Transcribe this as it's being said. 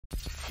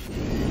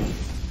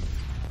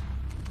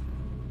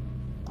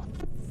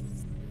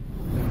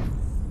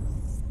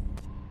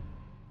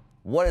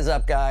What is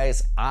up,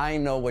 guys? I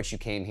know what you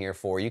came here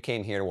for. You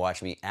came here to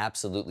watch me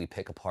absolutely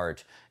pick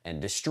apart and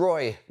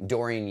destroy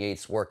Dorian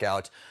Yates'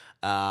 workout.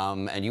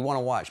 And you want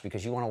to watch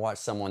because you want to watch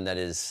someone that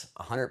is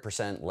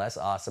 100% less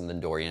awesome than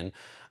Dorian,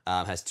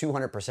 has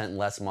 200%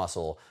 less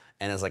muscle,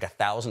 and is like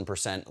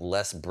 1,000%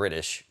 less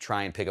British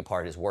try and pick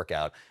apart his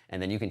workout. And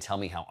then you can tell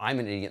me how I'm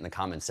an idiot in the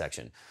comments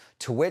section.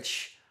 To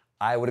which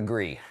I would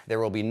agree.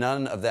 There will be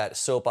none of that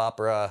soap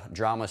opera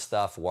drama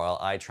stuff while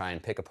I try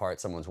and pick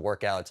apart someone's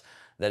workout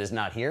that is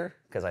not here,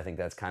 because I think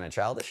that's kind of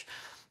childish.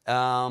 But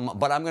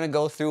I'm going to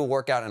go through a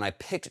workout, and I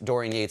picked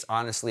Dorian Yates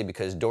honestly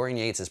because Dorian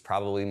Yates is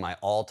probably my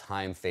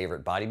all-time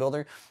favorite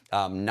bodybuilder,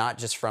 not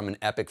just from an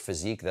epic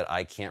physique that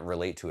I can't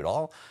relate to at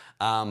all,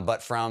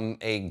 but from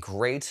a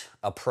great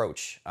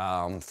approach.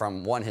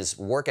 From one, his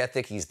work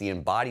ethic, he's the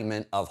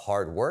embodiment of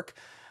hard work,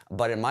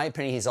 but in my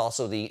opinion, he's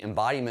also the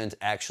embodiment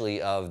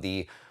actually of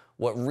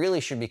what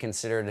really should be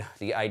considered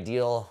the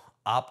ideal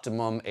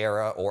optimum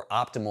era or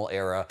optimal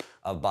era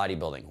of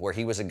bodybuilding, where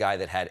he was a guy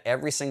that had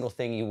every single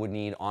thing you would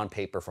need on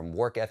paper from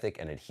work ethic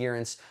and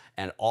adherence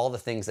and all the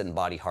things that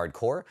embody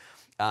hardcore.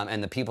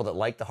 And the people that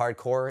like the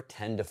hardcore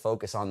tend to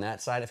focus on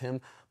that side of him,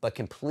 but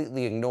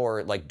completely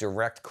ignore like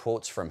direct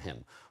quotes from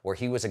him, where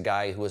he was a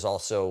guy who was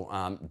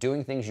also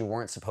doing things you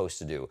weren't supposed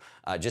to do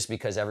just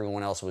because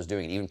everyone else was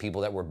doing it, even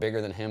people that were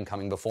bigger than him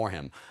coming before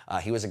him.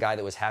 He was a guy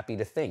that was happy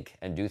to think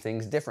and do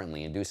things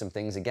differently and do some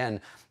things again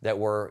that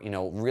were, you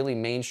know, really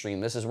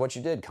mainstream. This is what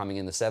you did coming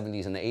in the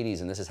 70s and the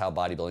 80s, and this is how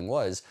bodybuilding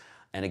was.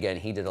 And again,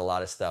 he did a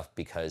lot of stuff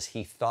because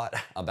he thought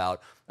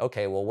about,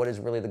 okay, well, what is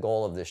really the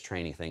goal of this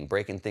training thing?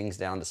 Breaking things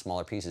down to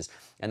smaller pieces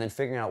and then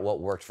figuring out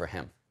what worked for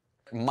him.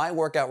 My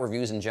workout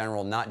reviews in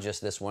general, not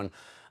just this one,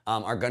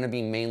 are going to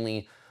be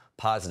mainly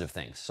positive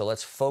things. So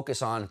let's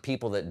focus on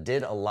people that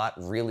did a lot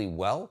really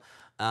well,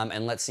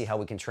 and let's see how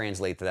we can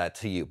translate that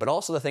to you. But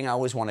also the thing I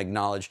always want to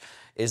acknowledge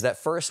is that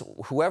first,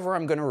 whoever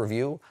I'm going to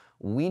review,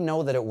 we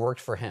know that it worked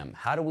for him.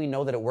 How do we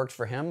know that it worked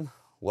for him?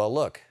 Well,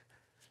 look.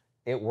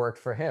 It worked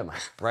for him,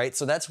 right?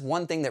 So that's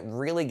one thing that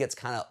really gets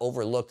kind of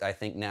overlooked, I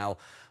think, now,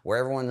 where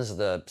everyone's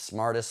the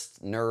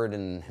smartest nerd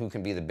and who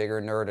can be the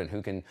bigger nerd and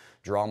who can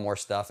draw more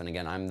stuff. And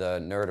again, I'm the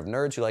nerd of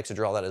nerds who likes to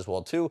draw that as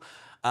well too.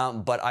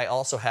 But I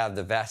also have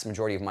the vast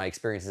majority of my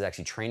experience is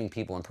actually training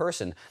people in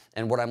person.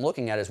 And what I'm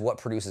looking at is what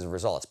produces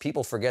results.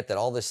 People forget that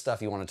all this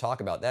stuff you want to talk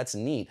about, that's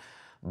neat,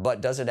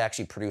 but does it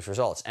actually produce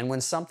results? And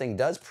when something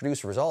does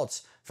produce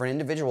results for an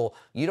individual,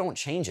 you don't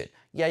change it.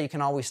 Yeah, you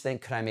can always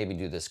think, could I maybe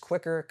do this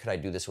quicker? Could I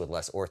do this with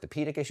less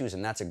orthopedic issues?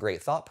 And that's a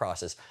great thought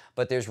process,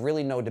 but there's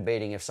really no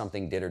debating if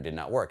something did or did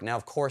not work. Now,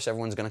 of course,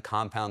 everyone's gonna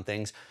compound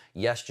things.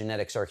 Yes,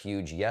 genetics are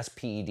huge. Yes,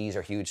 PEDs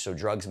are huge, so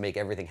drugs make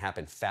everything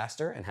happen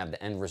faster and have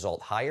the end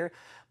result higher,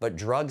 but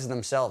drugs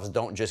themselves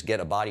don't just get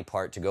a body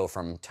part to go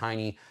from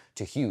tiny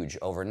to huge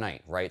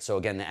overnight, right? So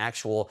again, the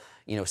actual,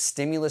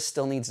 stimulus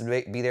still needs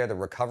to be there, the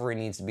recovery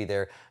needs to be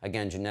there.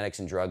 Again, genetics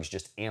and drugs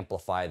just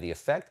amplify the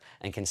effect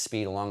and can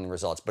speed along the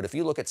results. But if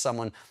you look at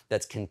someone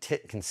that's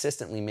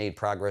consistently made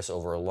progress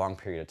over a long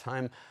period of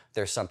time,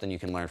 there's something you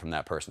can learn from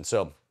that person.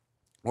 So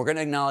we're going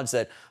to acknowledge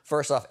that,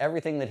 first off,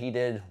 everything that he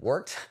did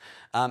worked,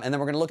 and then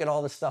we're going to look at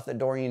all the stuff that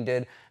Dorian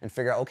did and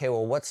figure out, okay,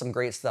 well, what's some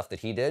great stuff that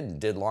he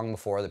did long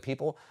before other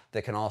people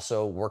that can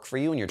also work for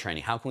you in your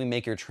training? How can we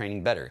make your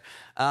training better?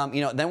 Then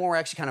when we're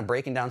actually kind of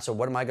breaking down, so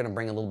what am I going to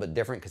bring a little bit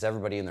different, because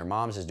everybody and their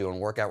moms is doing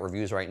workout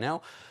reviews right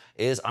now,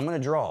 is I'm going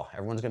to draw.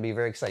 Everyone's going to be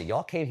very excited.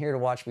 Y'all came here to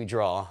watch me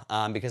draw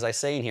because I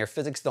say in here,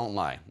 physics don't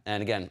lie.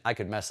 And again, I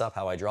could mess up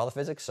how I draw the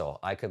physics, so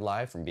I could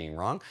lie from being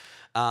wrong.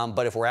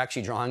 But if we're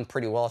actually drawing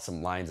pretty well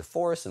some lines of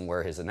force and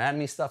where his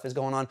anatomy stuff is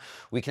going on,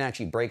 we can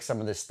actually break some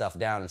of this stuff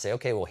down and say,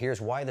 okay, well, here's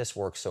why this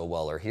works so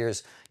well, or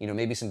here's,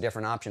 maybe some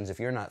different options if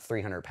you're not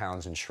 300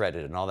 pounds and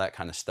shredded and all that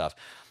kind of stuff.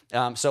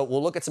 So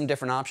we'll look at some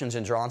different options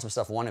and draw on some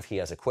stuff. One, if he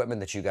has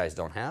equipment that you guys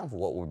don't have,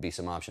 what would be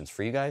some options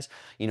for you guys?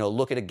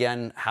 Look at,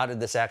 again, how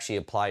did this actually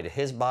apply to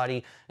his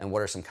body, and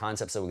what are some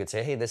concepts that we could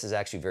say, hey, this is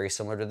actually very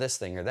similar to this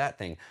thing or that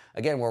thing.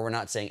 Again, where we're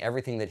not saying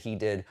everything that he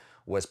did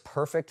was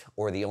perfect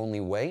or the only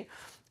way,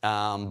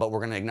 but we're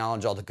going to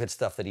acknowledge all the good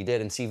stuff that he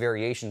did and see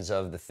variations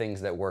of the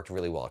things that worked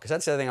really well. Because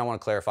that's the other thing I want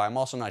to clarify. I'm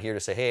also not here to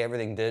say, hey,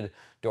 everything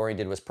Dorian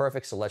did was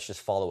perfect, so let's just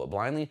follow it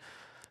blindly.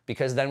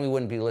 Because then we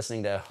wouldn't be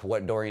listening to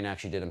what Dorian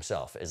actually did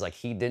himself. Is like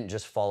he didn't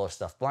just follow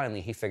stuff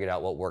blindly, he figured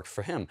out what worked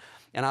for him.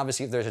 And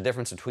obviously if there's a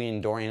difference between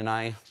Dorian and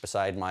I,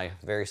 beside my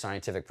very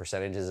scientific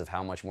percentages of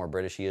how much more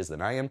British he is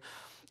than I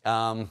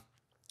am,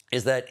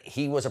 is that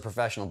he was a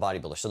professional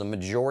bodybuilder. So the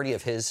majority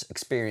of his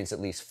experience,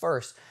 at least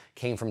first,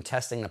 came from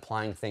testing and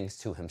applying things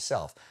to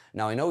himself.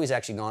 Now, I know he's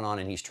actually gone on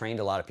and he's trained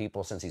a lot of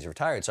people since he's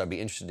retired, so I'd be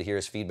interested to hear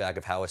his feedback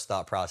of how his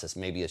thought process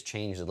maybe has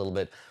changed a little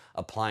bit,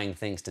 applying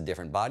things to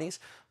different bodies.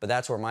 But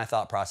that's where my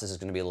thought process is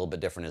going to be a little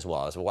bit different as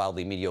well. I was a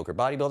wildly mediocre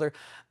bodybuilder,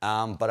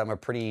 but I'm a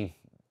pretty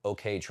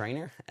okay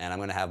trainer, and I'm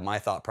going to have my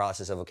thought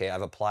process of, okay,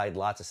 I've applied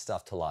lots of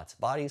stuff to lots of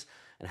bodies,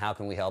 and how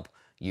can we help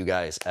you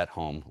guys at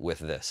home with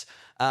this.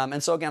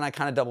 And so again, I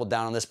kind of doubled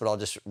down on this, but I'll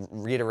just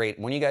reiterate,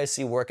 when you guys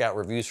see workout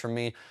reviews from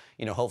me,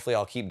 you know, hopefully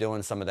I'll keep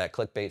doing some of that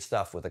clickbait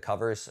stuff with the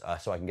covers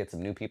so I can get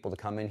some new people to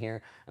come in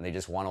here and they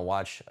just want to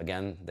watch,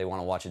 again, they want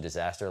to watch a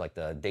disaster, like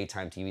the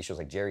daytime TV shows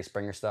like Jerry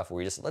Springer stuff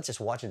where let's just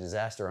watch a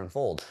disaster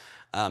unfold.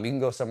 You can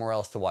go somewhere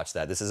else to watch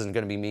that. This isn't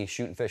going to be me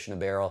shooting fish in a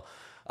barrel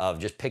of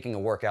just picking a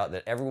workout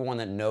that everyone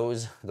that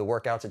knows the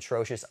workout's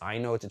atrocious, I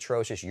know it's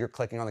atrocious, you're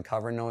clicking on the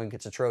cover knowing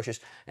it's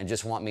atrocious and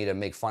just want me to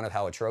make fun of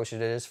how atrocious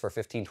it is for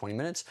 15, 20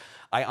 minutes.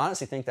 I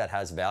honestly think that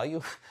has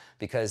value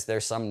because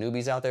there's some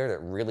newbies out there that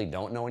really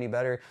don't know any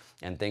better,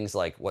 and things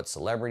like what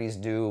celebrities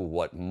do,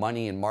 what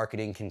money and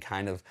marketing can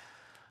kind of,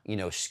 you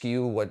know,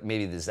 skew what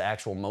maybe this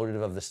actual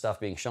motive of the stuff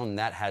being shown,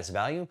 that has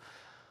value.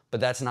 But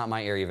that's not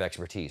my area of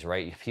expertise,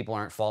 right? People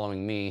aren't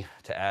following me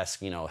to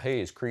ask, you know, hey,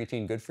 is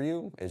creatine good for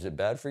you? Is it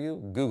bad for you?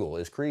 Google,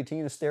 is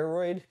creatine a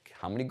steroid?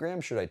 How many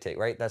grams should I take,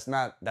 right? That's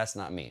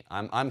not me.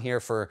 I'm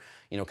here for,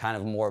 you know, kind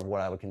of more of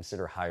what I would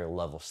consider higher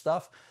level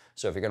stuff.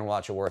 So if you're gonna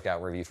watch a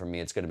workout review from me,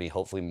 it's gonna be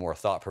hopefully more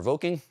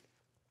thought-provoking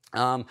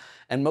and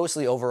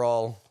mostly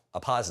overall a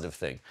positive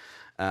thing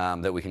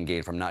that we can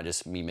gain from not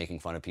just me making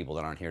fun of people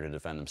that aren't here to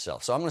defend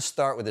themselves. So I'm gonna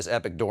start with this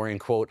epic Dorian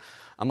quote.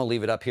 I'm gonna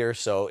leave it up here.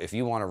 So if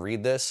you wanna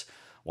read this,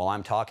 while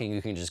I'm talking,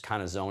 you can just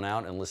kind of zone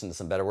out and listen to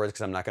some better words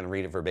because I'm not going to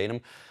read it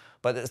verbatim.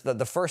 But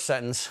the first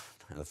sentence,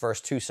 the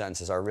first two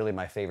sentences are really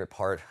my favorite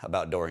part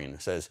about Dorian.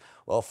 It says,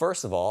 well,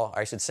 first of all,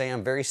 I should say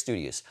I'm very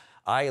studious.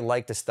 I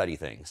like to study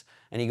things.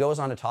 And he goes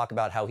on to talk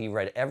about how he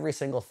read every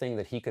single thing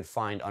that he could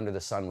find under the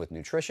sun with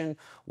nutrition,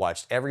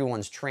 watched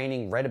everyone's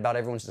training, read about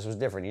everyone's, this was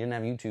different. He didn't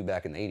have YouTube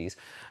back in the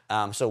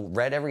 80s. So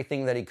read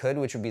everything that he could,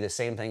 which would be the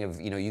same thing of,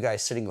 you know, you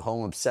guys sitting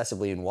home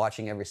obsessively and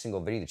watching every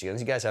single video that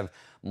you guys have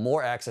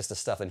more access to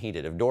stuff than he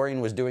did. If Dorian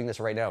was doing this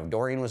right now, if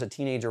Dorian was a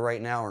teenager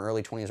right now or in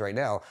early 20s right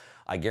now,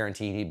 I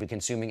guarantee he'd be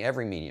consuming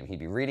every medium. He'd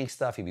be reading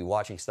stuff, he'd be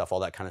watching stuff,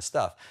 all that kind of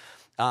stuff.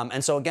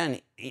 And so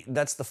again,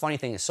 that's the funny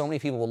thing is so many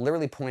people will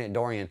literally point at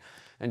Dorian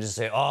and just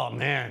say, oh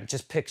man,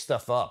 just pick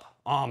stuff up.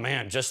 Oh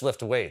man, just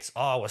lift weights.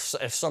 Oh,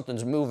 if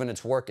something's moving,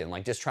 it's working.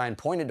 Like just try and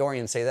point at Dorian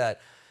and say that.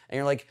 And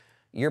you're like,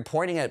 you're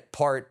pointing at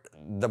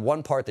the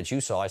one part that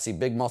you saw. I see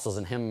big muscles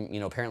in him,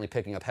 you know, apparently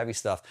picking up heavy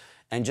stuff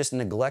and just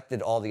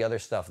neglected all the other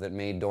stuff that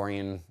made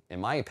Dorian,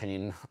 in my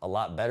opinion, a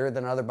lot better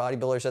than other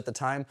bodybuilders at the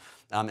time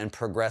and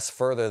progress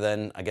further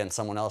than, again,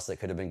 someone else that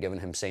could have been given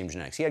him same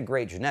genetics. He had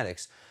great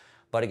genetics,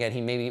 but again, he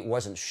maybe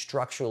wasn't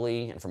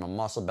structurally and from a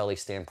muscle belly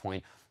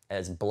standpoint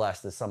as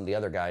blessed as some of the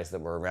other guys that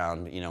were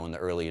around, you know, in the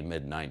early and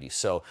mid 90s.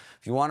 So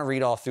if you want to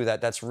read all through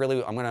that, that's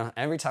really,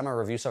 every time I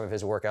review some of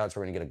his workouts,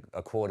 we're gonna get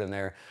a quote in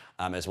there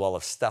as well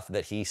of stuff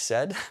that he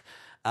said.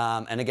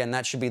 And again,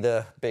 that should be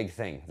the big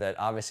thing that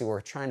obviously we're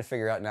trying to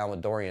figure out now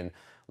with Dorian.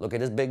 Look at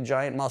his big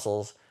giant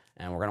muscles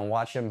and we're gonna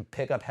watch him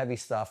pick up heavy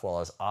stuff while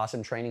his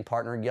awesome training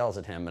partner yells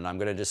at him. And I'm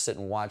gonna just sit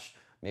and watch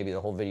maybe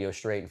the whole video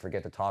straight and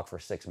forget to talk for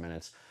 6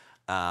 minutes.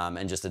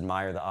 And just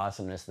admire the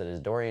awesomeness that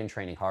is Dorian,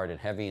 training hard and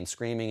heavy and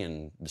screaming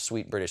and the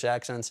sweet British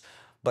accents.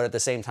 But at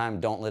the same time,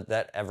 don't let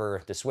that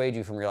ever dissuade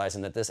you from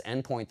realizing that this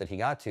endpoint that he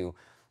got to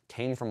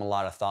came from a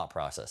lot of thought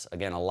process.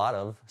 Again, a lot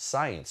of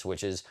science,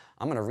 which is,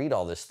 I'm gonna read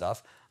all this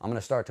stuff, I'm gonna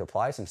start to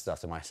apply some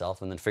stuff to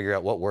myself and then figure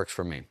out what works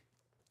for me.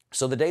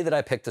 So the day that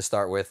I picked to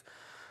start with,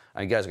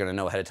 you guys are gonna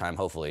know ahead of time,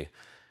 hopefully,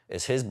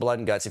 is his Blood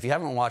and Guts. If you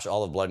haven't watched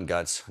all of Blood and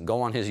Guts,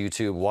 go on his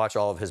YouTube, watch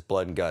all of his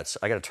Blood and Guts.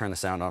 I gotta turn the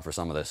sound on for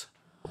some of this.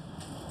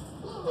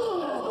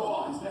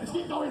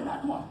 Keep going,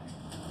 that one.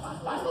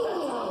 That's better.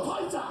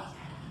 Lighter.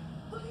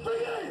 Bring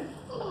it in.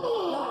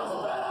 That's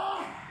better.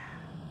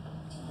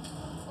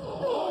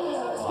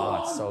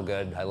 Oh, it's so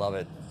good. I love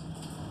it.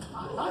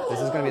 This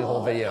is going to be the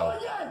whole video.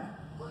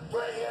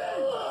 Bring it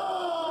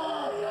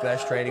in.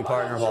 Best training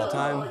partner of all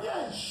time.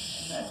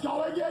 Let's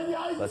go again,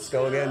 Yates. Let's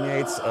go again,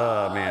 Yates.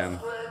 Oh, man.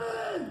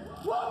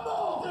 One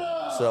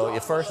more. So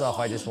first off,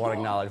 I just want to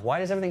acknowledge, why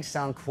does everything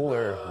sound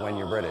cooler when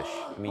you're British?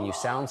 I mean, you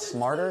sound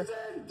smarter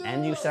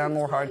and you sound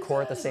more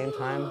hardcore at the same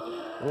time.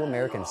 What do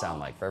Americans sound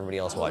like for everybody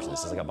else watching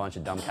this? It's like a bunch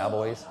of dumb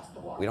cowboys.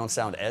 We don't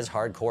sound as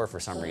hardcore for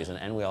some reason,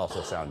 and we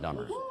also sound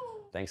dumber.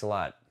 Thanks a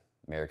lot,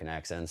 American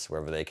accents,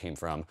 wherever they came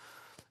from.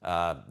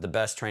 The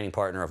best training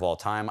partner of all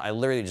time. I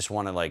literally just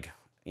want to, like,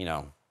 you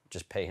know,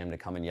 just pay him to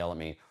come and yell at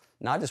me.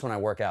 Not just when I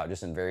work out,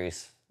 just in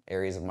various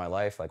areas of my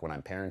life, like when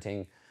I'm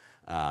parenting,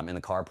 in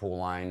the carpool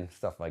line,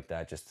 stuff like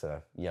that, just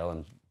to yell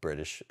in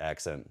British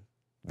accent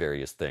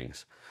various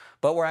things.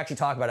 But we're actually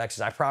talking about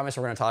exercise. I promise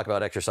we're going to talk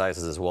about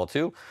exercises as well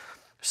too.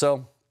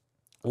 So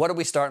what are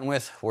we starting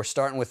with? We're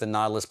starting with the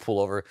Nautilus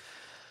pullover.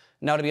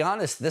 Now, to be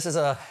honest, this is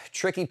a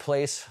tricky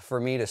place for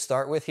me to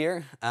start with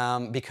here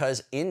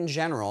because in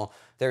general,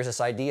 there's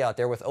this idea out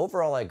there with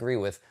overall I agree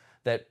with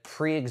that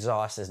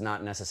pre-exhaust is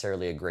not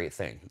necessarily a great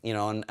thing. You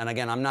know, and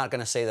again, I'm not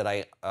going to say that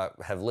I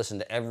have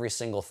listened to every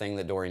single thing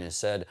that Dorian has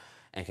said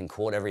and can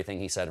quote everything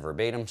he said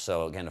verbatim.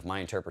 So again, if my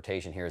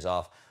interpretation here is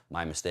off,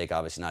 my mistake,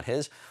 obviously not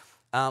his.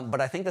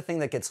 But I think the thing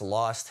that gets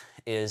lost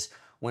is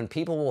when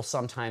people will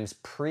sometimes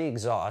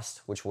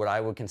pre-exhaust, which what I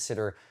would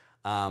consider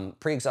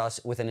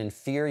pre-exhaust with an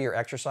inferior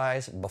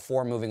exercise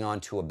before moving on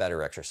to a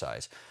better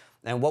exercise.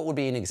 And what would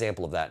be an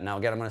example of that? Now,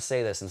 again, I'm going to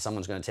say this and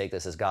someone's going to take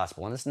this as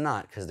gospel, and it's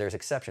not, because there's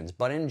exceptions.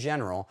 But in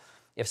general,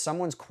 if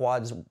someone's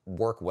quads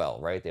work well,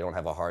 right, they don't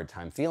have a hard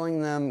time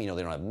feeling them, they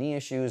don't have knee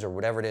issues or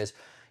whatever it is,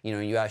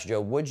 you ask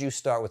Joe, would you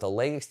start with a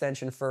leg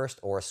extension first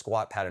or a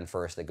squat pattern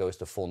first that goes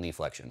to full knee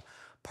flexion?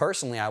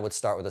 Personally, I would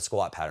start with a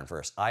squat pattern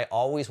first. I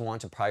always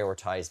want to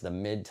prioritize the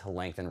mid to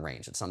lengthen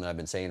range. It's something I've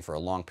been saying for a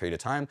long period of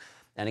time.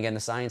 And again, the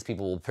science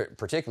people will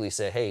particularly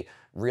say, hey,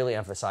 really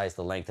emphasize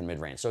the length and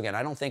mid-range. So again,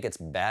 I don't think it's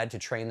bad to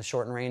train the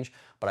short and range,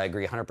 but I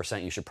agree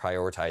 100% you should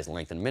prioritize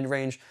length and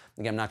mid-range.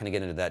 Again, I'm not going to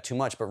get into that too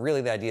much, but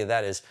really the idea of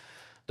that is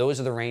those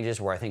are the ranges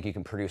where I think you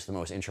can produce the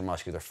most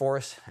intramuscular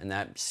force, and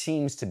that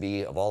seems to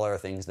be, of all other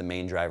things, the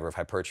main driver of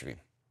hypertrophy.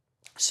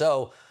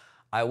 So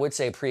I would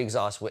say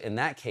pre-exhaust, in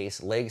that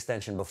case, leg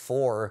extension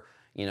before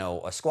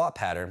a squat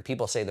pattern.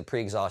 People say the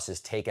pre-exhaust is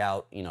take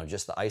out,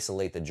 just to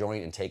isolate the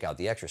joint and take out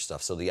the extra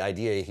stuff. So the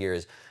idea here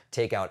is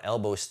take out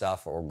elbow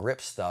stuff or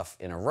grip stuff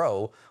in a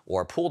row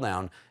or pull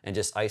down and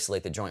just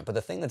isolate the joint. But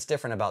the thing that's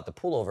different about the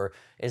pullover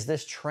is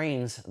this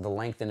trains the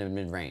lengthen and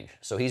mid-range.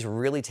 So he's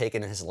really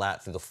taken his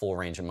lat through the full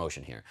range of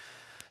motion here.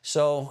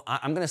 So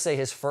I'm going to say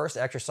his first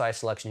exercise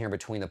selection here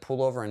between the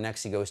pullover and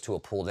next he goes to a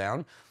pull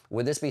down.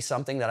 Would this be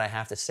something that I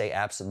have to say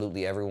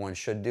absolutely everyone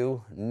should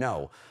do?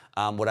 No.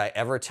 Would I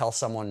ever tell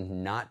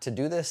someone not to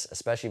do this,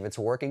 especially if it's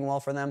working well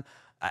for them?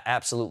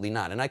 Absolutely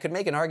not. And I could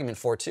make an argument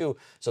for too.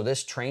 So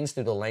this trains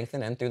through the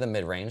lengthen and through the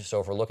mid-range.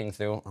 So if we're looking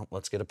through,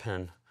 let's get a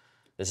pen.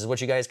 This is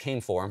what you guys came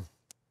for.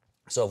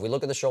 So if we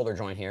look at the shoulder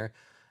joint here,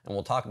 and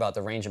we'll talk about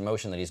the range of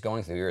motion that he's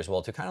going through here as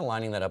well, to kind of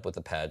lining that up with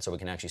the pad so we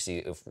can actually see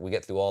if we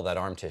get through all that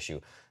arm tissue,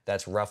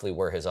 that's roughly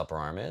where his upper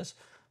arm is.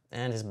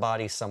 And his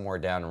body's somewhere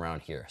down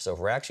around here. So if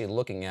we're actually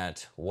looking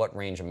at what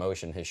range of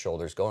motion his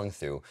shoulder's going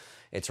through,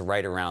 it's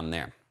right around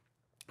there.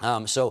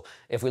 So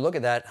if we look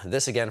at that,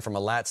 this again from a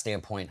lat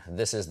standpoint,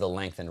 this is the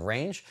length and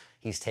range.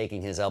 He's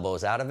taking his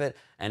elbows out of it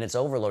and it's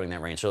overloading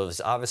that range. So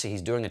obviously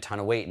he's doing a ton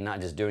of weight and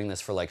not just doing this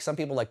for like, some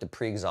people like to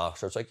pre-exhaust.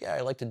 So it's like, yeah, I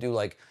like to do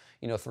like,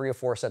 3 or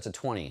 4 sets of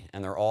 20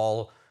 and they're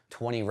all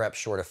 20 reps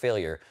short of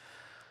failure.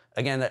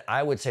 Again,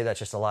 I would say that's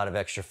just a lot of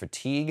extra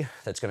fatigue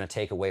that's going to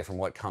take away from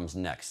what comes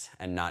next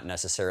and not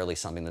necessarily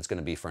something that's going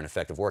to be for an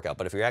effective workout.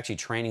 But if you're actually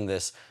training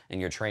this and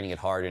you're training it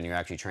hard and you're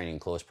actually training in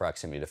close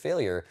proximity to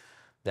failure,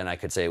 then I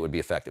could say it would be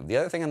effective. The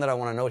other thing that I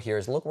want to note here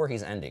is look where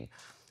he's ending.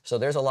 So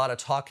there's a lot of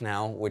talk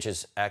now, which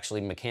is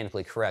actually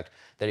mechanically correct,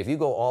 that if you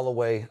go all the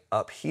way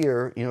up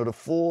here, to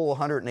full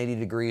 180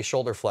 degree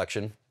shoulder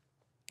flexion,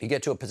 you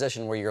get to a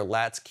position where your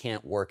lats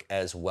can't work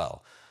as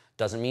well.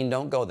 Doesn't mean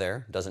don't go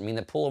there. Doesn't mean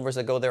that pullovers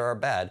that go there are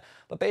bad.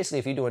 But basically,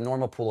 if you do a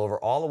normal pullover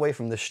all the way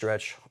from this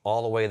stretch,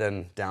 all the way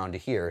then down to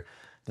here,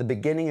 the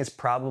beginning is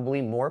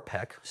probably more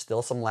pec,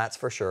 still some lats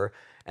for sure.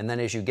 And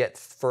then as you get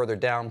further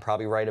down,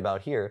 probably right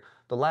about here,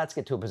 the lats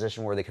get to a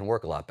position where they can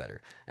work a lot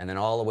better. And then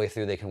all the way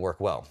through, they can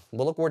work well.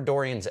 Well, look where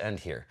Dorian's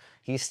end here.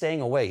 He's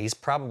staying away. He's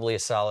probably a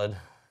solid,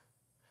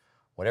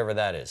 whatever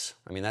that is.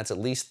 I mean, that's at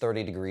least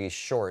 30 degrees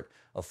short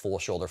of full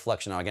shoulder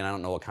flexion. Now, again, I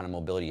don't know what kind of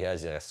mobility he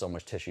has. He has so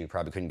much tissue, you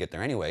probably couldn't get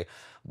there anyway.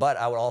 But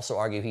I would also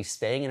argue he's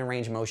staying in a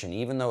range of motion,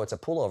 even though it's a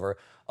pullover,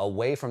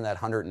 away from that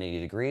 180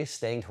 degrees,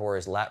 staying to where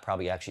his lat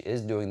probably actually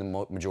is doing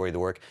the majority of the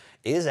work,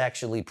 is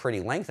actually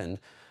pretty lengthened,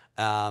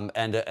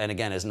 and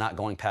again, is not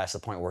going past the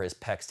point where his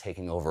pec's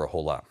taking over a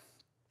whole lot.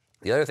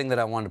 The other thing that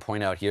I wanted to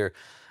point out here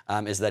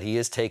is that he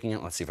is taking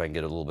it. Let's see if I can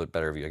get a little bit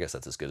better view. I guess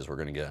that's as good as we're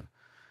going to get.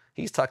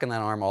 He's tucking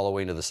that arm all the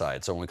way into the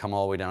side. So when we come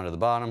all the way down to the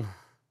bottom,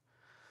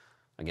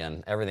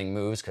 again, everything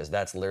moves because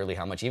that's literally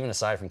how much, even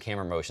aside from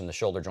camera motion, the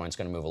shoulder joint's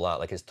going to move a lot.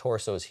 Like his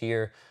torso's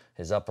here,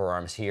 his upper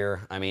arm's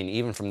here. I mean,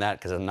 even from that,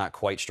 because I'm not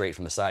quite straight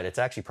from the side, it's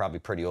actually probably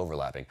pretty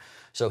overlapping.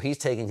 So he's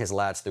taking his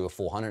lats through a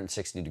full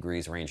 160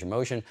 degrees range of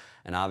motion,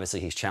 and obviously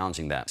he's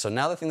challenging that. So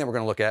now the thing that we're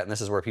going to look at, and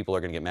this is where people are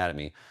going to get mad at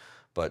me,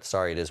 but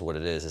sorry, it is what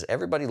it is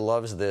everybody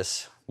loves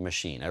this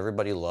machine.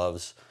 Everybody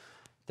loves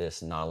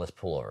this Nautilus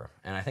pullover.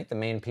 And I think the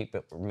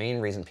main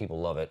reason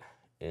people love it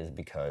is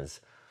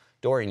because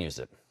Dorian used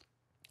it.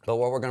 But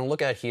what we're going to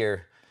look at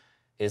here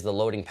is the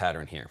loading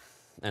pattern here.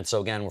 And so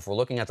again, if we're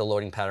looking at the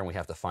loading pattern, we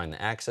have to find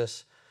the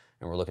axis,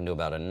 and we're looking to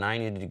about a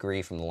 90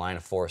 degree from the line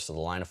of force. So the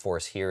line of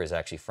force here is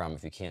actually from,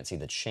 if you can't see,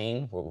 the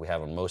chain, what we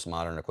have on most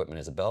modern equipment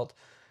is a belt,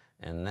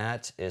 and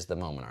that is the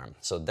moment arm.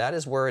 So that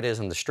is where it is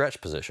in the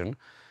stretch position.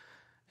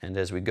 And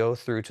as we go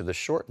through to the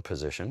shortened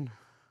position,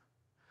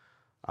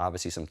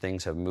 obviously some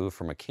things have moved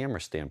from a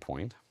camera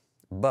standpoint,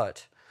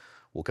 but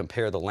we'll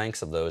compare the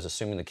lengths of those,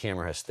 assuming the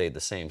camera has stayed the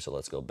same. So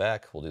let's go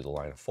back. We'll do the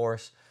line of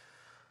force.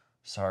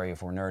 Sorry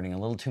if we're nerding a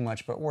little too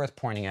much, but worth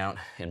pointing out,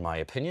 in my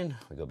opinion.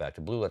 We go back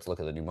to blue. Let's look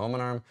at the new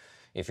moment arm.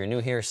 If you're new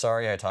here,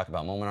 sorry, I talk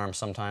about moment arms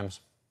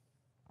sometimes.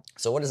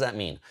 So what does that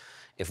mean?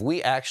 If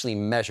we actually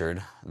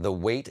measured the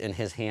weight in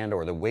his hand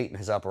or the weight in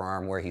his upper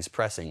arm where he's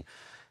pressing,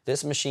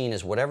 this machine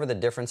is whatever the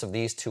difference of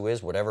these two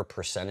is, whatever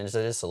percentage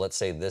it is. So let's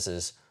say this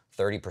is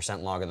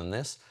 30% longer than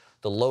this.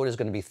 The load is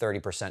going to be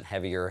 30%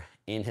 heavier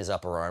in his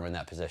upper arm in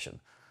that position.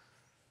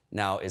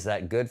 Now, is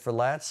that good for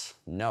lats?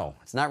 No,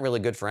 it's not really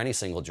good for any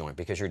single joint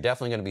because you're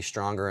definitely going to be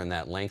stronger in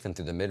that length and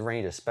through the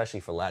mid-range, especially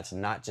for lats,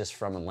 not just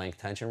from a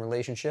length-tension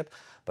relationship,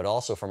 but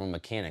also from a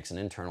mechanics and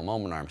internal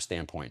moment arm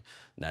standpoint.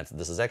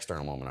 This is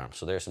external moment arm,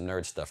 so there's some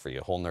nerd stuff for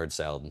you, whole nerd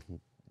salad,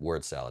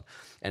 word salad.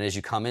 And as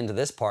you come into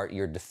this part,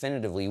 you're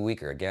definitively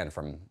weaker, again,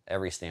 from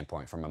every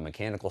standpoint, from a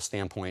mechanical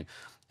standpoint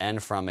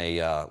and from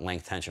a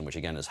length tension, which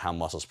again is how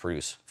muscles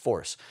produce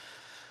force.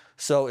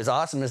 So as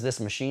awesome as this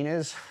machine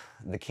is,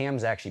 the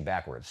cam's actually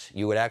backwards.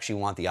 You would actually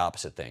want the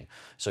opposite thing.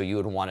 So you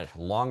would want it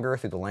longer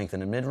through the length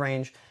and the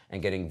mid-range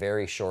and getting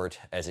very short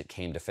as it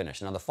came to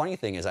finish. Now the funny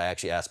thing is I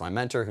actually asked my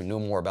mentor who knew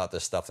more about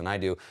this stuff than I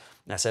do,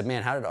 and I said,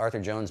 man, how did Arthur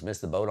Jones miss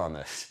the boat on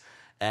this?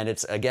 And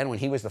it's, again, when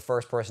he was the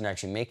first person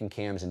actually making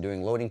cams and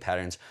doing loading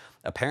patterns,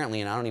 apparently,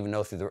 and I don't even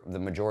know through the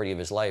majority of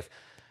his life,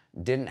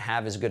 didn't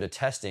have as good a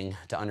testing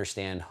to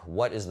understand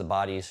what is the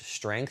body's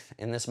strength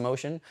in this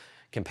motion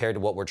compared to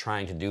what we're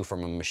trying to do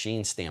from a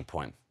machine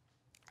standpoint.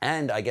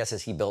 And I guess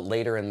as he built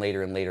later and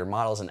later and later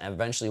models and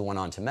eventually went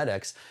on to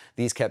MedX,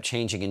 these kept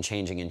changing and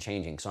changing and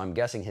changing. So I'm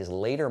guessing his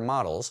later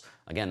models,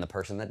 again, the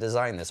person that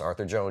designed this,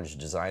 Arthur Jones,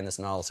 designed this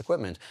and all this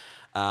equipment,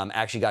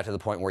 actually got to the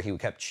point where he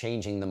kept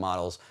changing the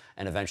models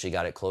and eventually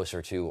got it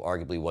closer to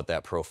arguably what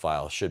that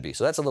profile should be.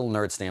 So that's a little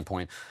nerd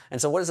standpoint.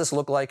 And so what does this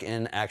look like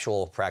in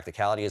actual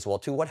practicality as well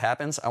too? What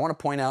happens? I want to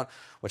point out,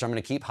 which I'm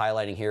going to keep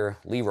highlighting here,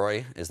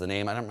 Leroy is the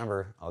name. I don't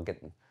remember, I'll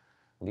get...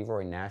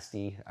 Leroy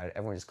Nasty.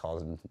 Everyone just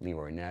calls him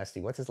Leroy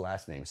Nasty. What's his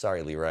last name?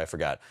 Sorry, Leroy, I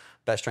forgot.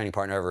 Best training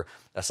partner ever.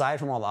 Aside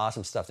from all the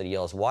awesome stuff that he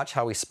yells, watch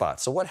how he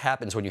spots. So what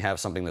happens when you have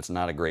something that's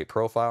not a great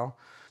profile?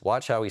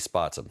 Watch how he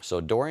spots them.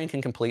 So Dorian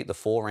can complete the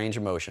full range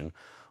of motion.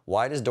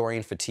 Why does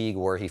Dorian fatigue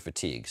where he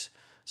fatigues?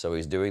 So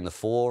he's doing the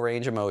full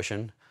range of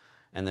motion,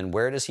 and then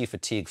where does he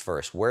fatigue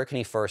first? Where can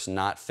he first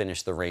not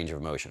finish the range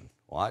of motion?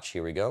 Watch,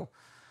 here we go.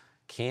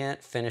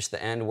 Can't finish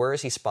the end. Where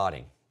is he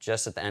spotting?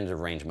 Just at the end of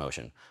range of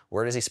motion.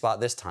 Where does he spot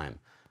this time?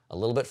 A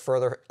little bit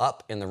further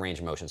up in the range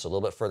of motion, so a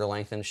little bit further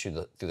lengthened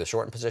through the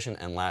shortened position,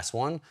 and last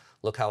one,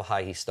 look how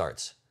high he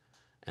starts,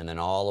 and then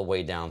all the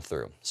way down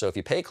through. So if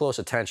you pay close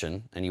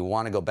attention and you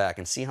want to go back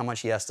and see how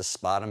much he has to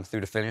spot him through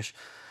to finish,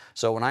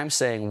 so when I'm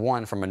saying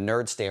one, from a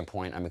nerd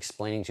standpoint, I'm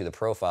explaining to you the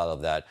profile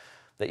of that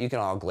you can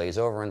all glaze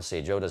over and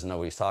say, Joe doesn't know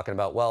what he's talking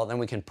about. Well, then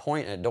we can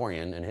point at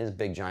Dorian and his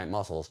big giant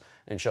muscles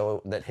and show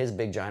that his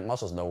big giant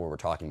muscles know what we're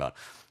talking about.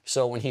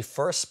 So when he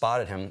first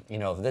spotted him, you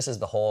know, if this is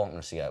the whole, I'm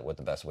gonna see what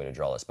the best way to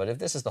draw this, but if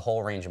this is the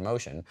whole range of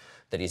motion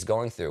that he's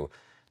going through,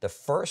 the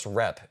first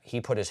rep,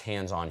 he put his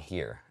hands on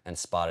here and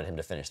spotted him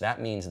to finish.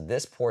 That means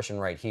this portion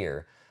right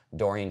here,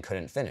 Dorian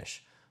couldn't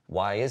finish.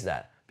 Why is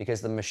that? Because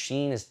the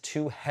machine is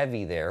too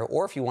heavy there,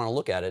 or if you wanna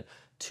look at it,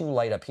 too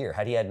light up here.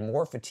 Had he had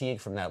more fatigue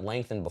from that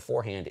lengthen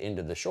beforehand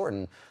into the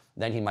shorten,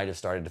 then he might have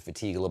started to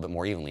fatigue a little bit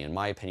more evenly. In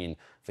my opinion,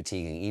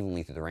 fatiguing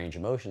evenly through the range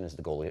of motion is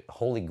the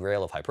holy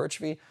grail of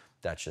hypertrophy.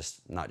 That's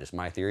just not just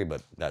my theory,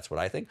 but that's what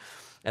I think.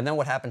 And then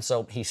what happened,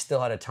 so he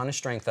still had a ton of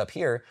strength up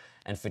here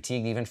and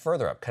fatigued even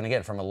further up. And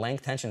again, from a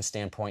length tension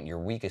standpoint, you're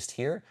weakest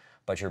here,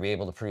 but you'll be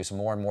able to produce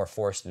more and more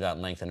force through that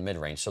length and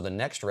mid-range. So the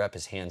next rep,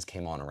 his hands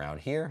came on around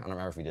here. I don't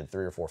remember if he did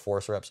 3 or 4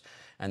 force reps.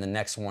 And the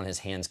next one, his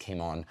hands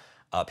came on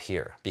up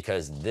here,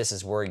 because this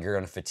is where you're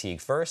gonna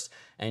fatigue first,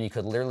 and you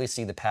could literally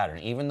see the pattern.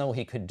 Even though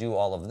he could do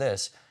all of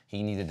this,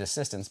 he needed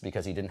assistance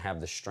because he didn't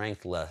have the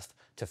strength left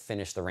to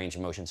finish the range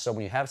of motion. So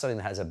when you have something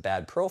that has a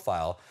bad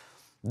profile,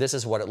 this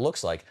is what it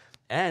looks like.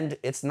 And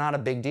it's not a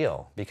big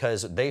deal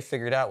because they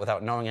figured out,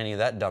 without knowing any of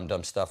that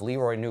dumb stuff,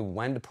 Leroy knew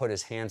when to put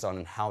his hands on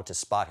and how to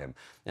spot him.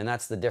 And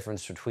that's the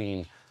difference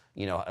between,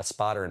 you know, a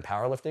spotter in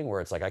powerlifting,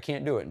 where it's like, I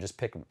can't do it and just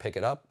pick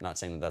it up. Not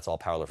saying that that's all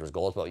powerlifters'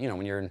 goals, but you know,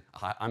 when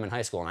I'm in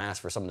high school and I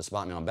asked for someone to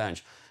spot me on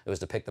bench, it was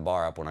to pick the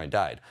bar up when I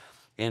died.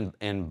 In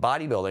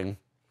bodybuilding,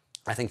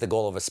 I think the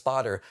goal of a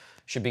spotter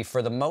should be,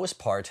 for the most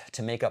part,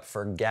 to make up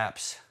for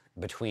gaps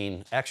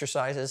between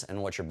exercises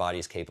and what your body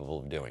is capable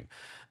of doing.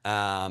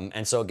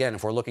 And so again,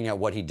 if we're looking at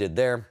what he did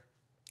there,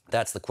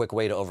 that's the quick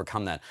way to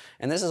overcome that.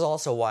 And this is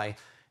also why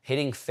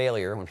hitting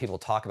failure, when people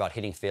talk about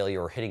hitting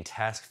failure or hitting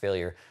task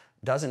failure,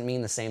 doesn't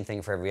mean the same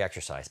thing for every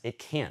exercise. It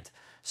can't.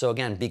 So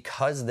again,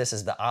 because this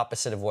is the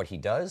opposite of what he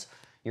does,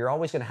 you're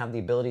always gonna have the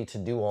ability to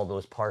do all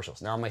those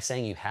partials. Now, am I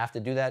saying you have to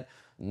do that?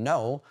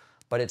 No,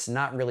 but it's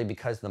not really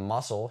because the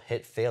muscle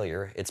hit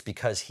failure. It's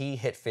because he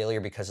hit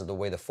failure because of the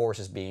way the force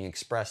is being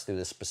expressed through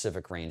this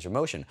specific range of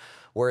motion.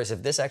 Whereas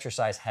if this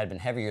exercise had been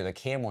heavier, the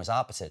cam was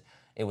opposite.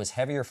 It was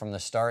heavier from the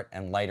start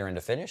and lighter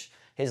into finish.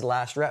 His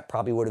last rep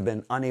probably would have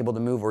been unable to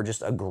move, or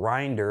just a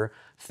grinder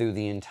through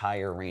the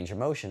entire range of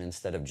motion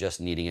instead of just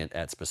needing it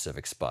at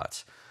specific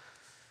spots.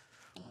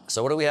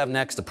 So what do we have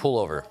next? A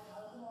pullover.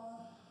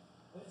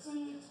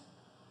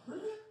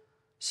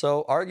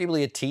 So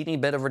arguably a teeny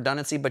bit of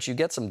redundancy, but you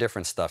get some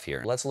different stuff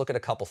here. Let's look at a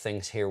couple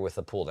things here with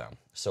the pull down.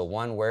 So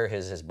one, where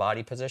is his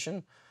body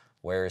position?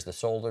 Where is the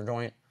shoulder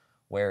joint?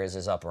 Where is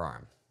his upper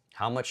arm?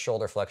 How much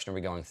shoulder flexion are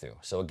we going through?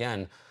 So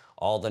again,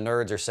 All the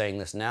nerds are saying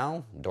this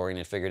now. Dorian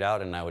had figured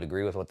out, and I would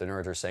agree with what the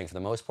nerds are saying for the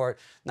most part.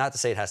 Not to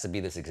say it has to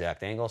be this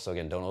exact angle, so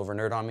again, don't over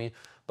nerd on me.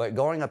 But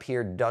going up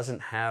here doesn't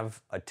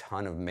have a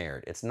ton of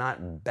merit. It's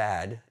not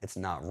bad, it's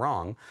not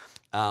wrong.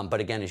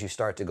 But again, as you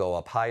start to go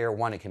up higher,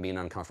 one, it can be an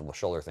uncomfortable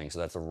shoulder thing, so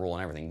that's a rule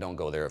and everything. Don't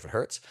go there if it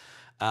hurts.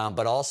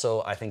 But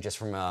also, I think just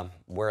from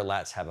where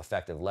lats have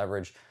effective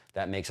leverage,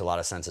 that makes a lot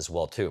of sense as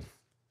well too.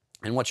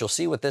 And what you'll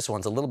see with this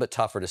one's a little bit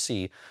tougher to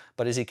see,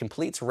 but as he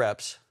completes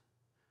reps,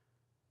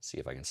 see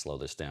if I can slow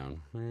this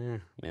down.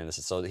 Man, this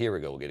is so, here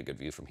we go, we'll get a good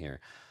view from here.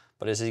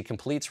 But as he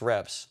completes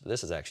reps,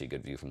 this is actually a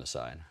good view from the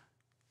side.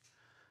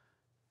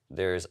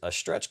 There's a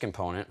stretch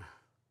component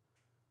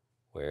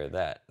where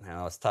that,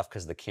 now it's tough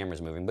because the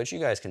camera's moving, but you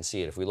guys can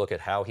see it. If we look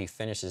at how he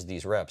finishes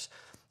these reps,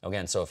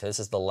 again, so if this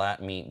is the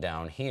lat meet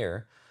down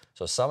here,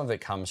 so some of it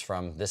comes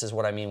from, this is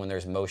what I mean when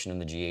there's motion in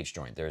the GH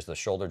joint. There's the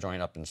shoulder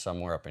joint up in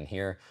somewhere up in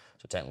here.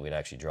 So technically we'd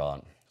actually draw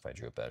it, if I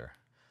drew it better.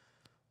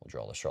 We'll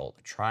draw the shoulder,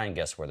 try and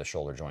guess where the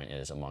shoulder joint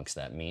is amongst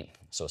that meat.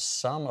 So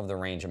some of the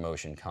range of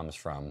motion comes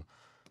from,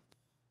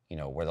 you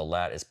know, where the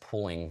lat is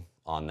pulling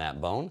on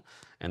that bone.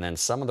 And then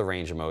some of the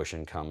range of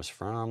motion comes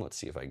from, let's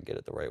see if I can get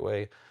it the right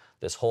way,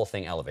 this whole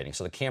thing elevating.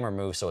 So the camera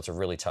moves, so it's a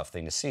really tough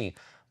thing to see.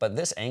 But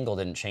this angle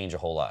didn't change a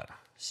whole lot.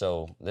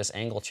 So this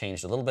angle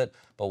changed a little bit,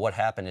 but what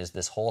happened is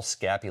this whole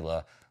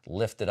scapula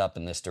lifted up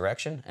in this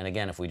direction. And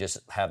again, if we just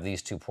have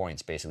these 2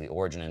 points, basically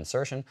origin and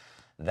insertion,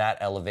 that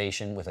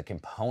elevation with a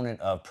component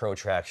of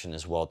protraction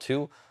as well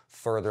too,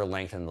 further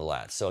lengthen the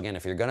lats. So again,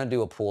 if you're gonna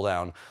do a pull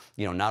down,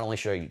 you know, not only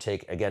should you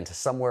take, again, to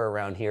somewhere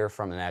around here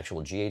from an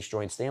actual GH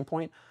joint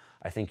standpoint,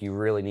 I think you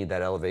really need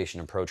that elevation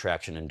and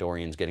protraction, and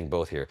Dorian's getting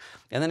both here.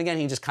 And then again,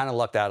 he just kind of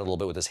lucked out a little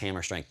bit with this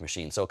hammer strength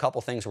machine. So a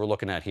couple things we're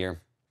looking at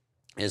here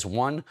is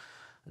one,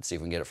 let's see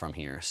if we can get it from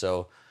here.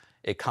 So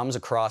it comes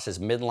across his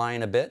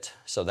midline a bit,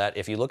 so that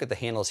if you look at the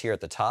handles here at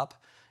the top,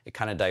 it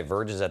kind of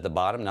diverges at the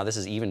bottom. Now this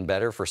is even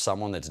better for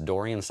someone that's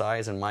Dorian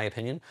size in my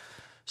opinion.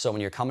 So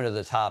when you're coming to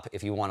the top,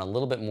 if you want a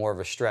little bit more of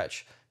a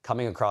stretch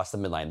coming across the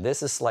midline,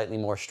 this is slightly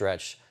more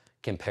stretch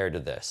compared to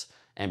this.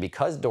 And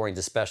because Dorian's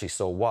especially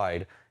so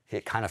wide,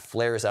 it kind of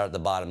flares out at the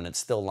bottom and it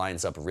still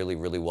lines up really,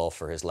 really well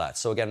for his lats.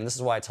 So again, this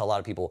is why I tell a lot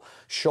of people,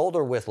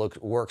 shoulder width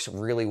works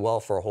really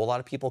well for a whole lot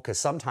of people, because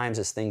sometimes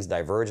as things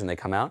diverge and they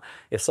come out,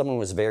 if someone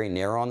was very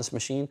narrow on this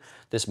machine,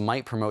 this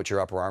might promote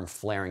your upper arm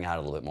flaring out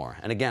a little bit more.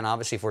 And again,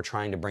 obviously if we're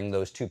trying to bring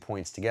those 2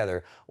 points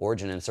together,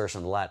 origin and insertion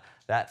of the lat,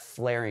 that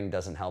flaring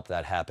doesn't help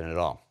that happen at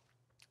all.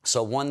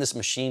 So one, this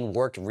machine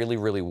worked really,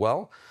 really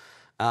well.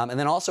 And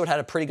then also it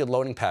had a pretty good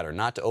loading pattern,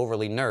 not to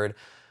overly nerd,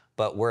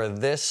 but where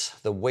this,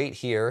 the weight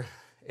here,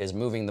 is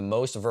moving the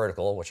most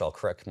vertical, which I'll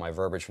correct my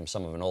verbiage from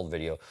some of an old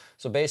video.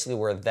 So basically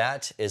where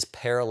that is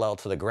parallel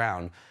to the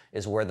ground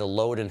is where the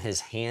load in his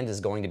hand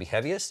is going to be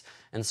heaviest.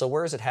 And so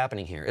where is it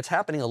happening here? It's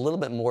happening a little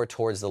bit more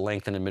towards the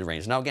lengthen and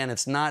mid-range. Now again,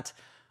 it's not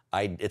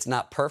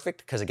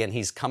perfect, because again,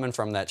 he's coming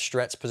from that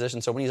stretch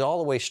position. So when he's all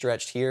the way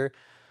stretched here,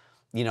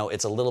 you know,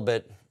 it's a little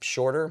bit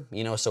shorter,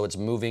 you know, so it's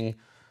moving,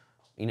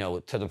 you know,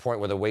 to the point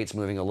where the weight's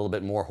moving a little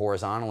bit more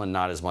horizontal and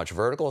not as much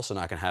vertical, so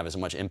not gonna have as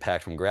much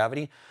impact from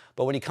gravity.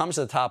 But when he comes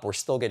to the top, we're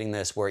still getting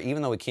this where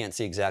even though we can't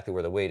see exactly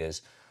where the weight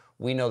is,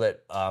 we know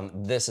that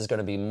this is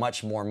gonna be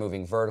much more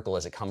moving vertical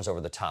as it comes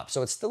over the top.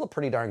 So it's still a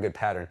pretty darn good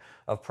pattern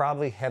of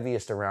probably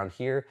heaviest around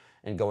here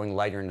and going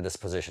lighter into this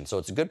position. So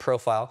it's a good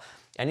profile,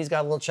 and he's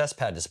got a little chest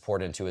pad to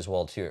support into as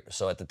well too.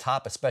 So at the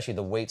top, especially,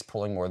 the weight's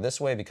pulling more this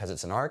way because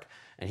it's an arc,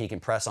 and he can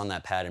press on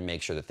that pad and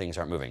make sure that things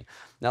aren't moving.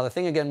 Now the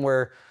thing again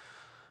where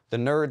the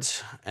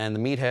nerds and the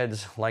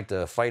meatheads like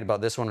to fight about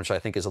this one, which I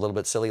think is a little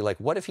bit silly, like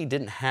what if he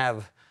didn't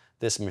have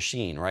this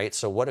machine, right?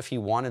 So what if he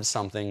wanted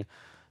something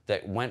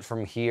that went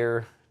from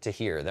here to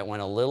here, that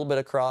went a little bit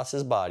across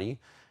his body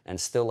and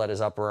still let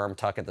his upper arm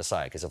tuck at the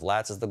side? Because if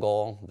lats is the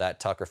goal, that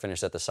tuck or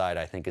finish at the side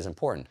I think is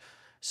important.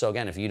 So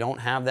again, if you don't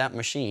have that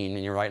machine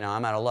and you're right now,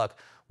 I'm out of luck,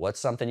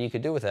 what's something you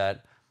could do with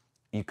that?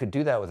 You could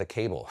do that with a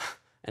cable.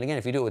 And again,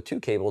 if you do it with 2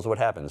 cables, what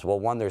happens? Well,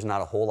 one, there's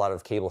not a whole lot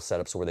of cable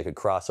setups where they could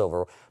cross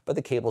over, but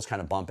the cables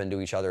kind of bump into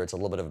each other. It's a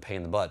little bit of a pain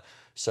in the butt.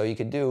 So you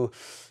could do,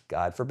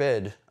 God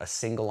forbid, a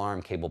single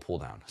arm cable pull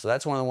down. So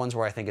that's one of the ones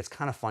where I think it's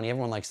kind of funny.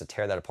 Everyone likes to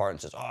tear that apart and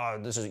says, oh,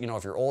 this is, you know,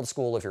 if you're old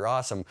school, if you're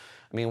awesome.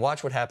 I mean,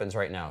 watch what happens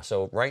right now.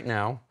 So right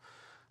now,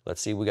 let's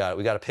see, we got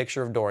a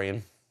picture of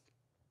Dorian.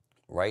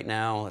 Right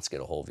now, let's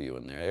get a whole view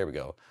in there. There we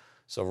go.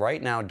 So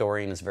right now,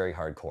 Dorian is very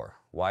hardcore.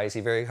 Why is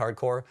he very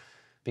hardcore?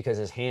 Because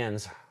his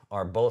hands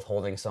are both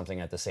holding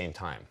something at the same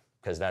time,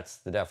 because that's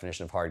the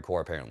definition of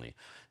hardcore apparently.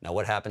 Now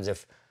what happens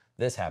if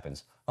this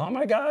happens? Oh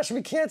my gosh,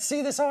 we can't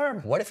see this arm.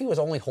 What if he was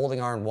only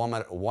holding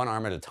one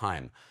arm at a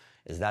time?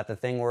 Is that the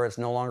thing where it's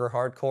no longer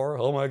hardcore?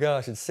 Oh my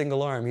gosh, it's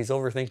single arm, he's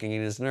overthinking,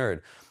 he's a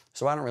nerd.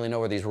 So I don't really know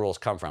where these rules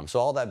come from. So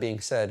all that being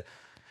said,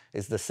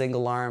 is the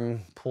single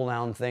arm pull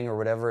down thing or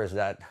whatever, is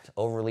that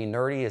overly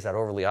nerdy? Is that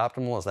overly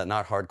optimal? Is that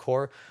not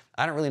hardcore?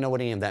 I don't really know what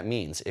any of that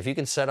means. If you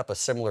can set up a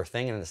similar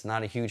thing and it's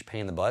not a huge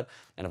pain in the butt,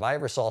 and if I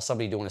ever saw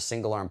somebody doing a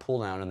single arm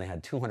pull down and they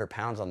had 200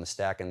 pounds on the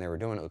stack and they were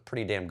doing it with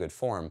pretty damn good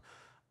form,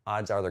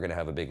 odds are they're gonna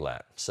have a big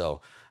lat.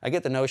 So I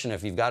get the notion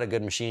if you've got a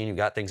good machine, you've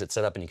got things that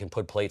set up and you can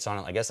put plates on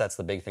it, I guess that's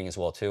the big thing as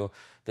well too.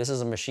 This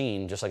is a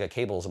machine, just like a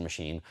cable is a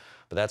machine,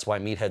 but that's why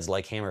meatheads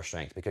like hammer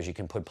strength, because you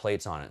can put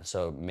plates on it.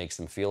 So it makes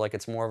them feel like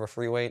it's more of a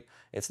free weight.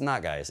 It's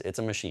not, guys, it's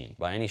a machine.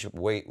 By any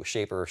weight,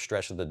 shape, or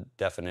stretch of the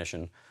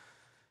definition,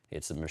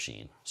 it's a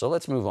machine. So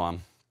let's move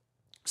on.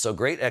 So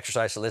great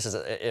exercise. So this is,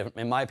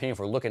 in my opinion, if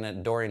we're looking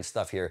at Dorian's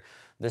stuff here,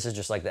 this is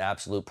just like the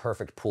absolute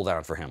perfect pull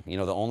down for him. You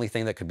know, the only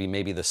thing that could be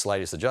maybe the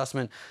slightest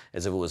adjustment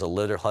is if it was a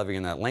little heavier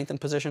in that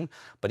lengthened position.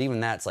 But even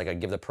that's like, I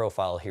give the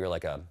profile here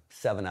like a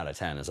 7 out of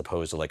 10 as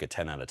opposed to like a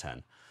 10 out of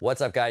 10.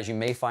 What's up, guys? You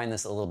may find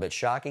this a little bit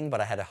shocking, but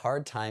I had a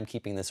hard time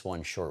keeping this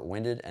one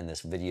short-winded and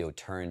this video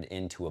turned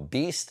into a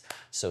beast.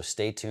 So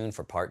stay tuned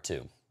for part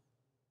 2.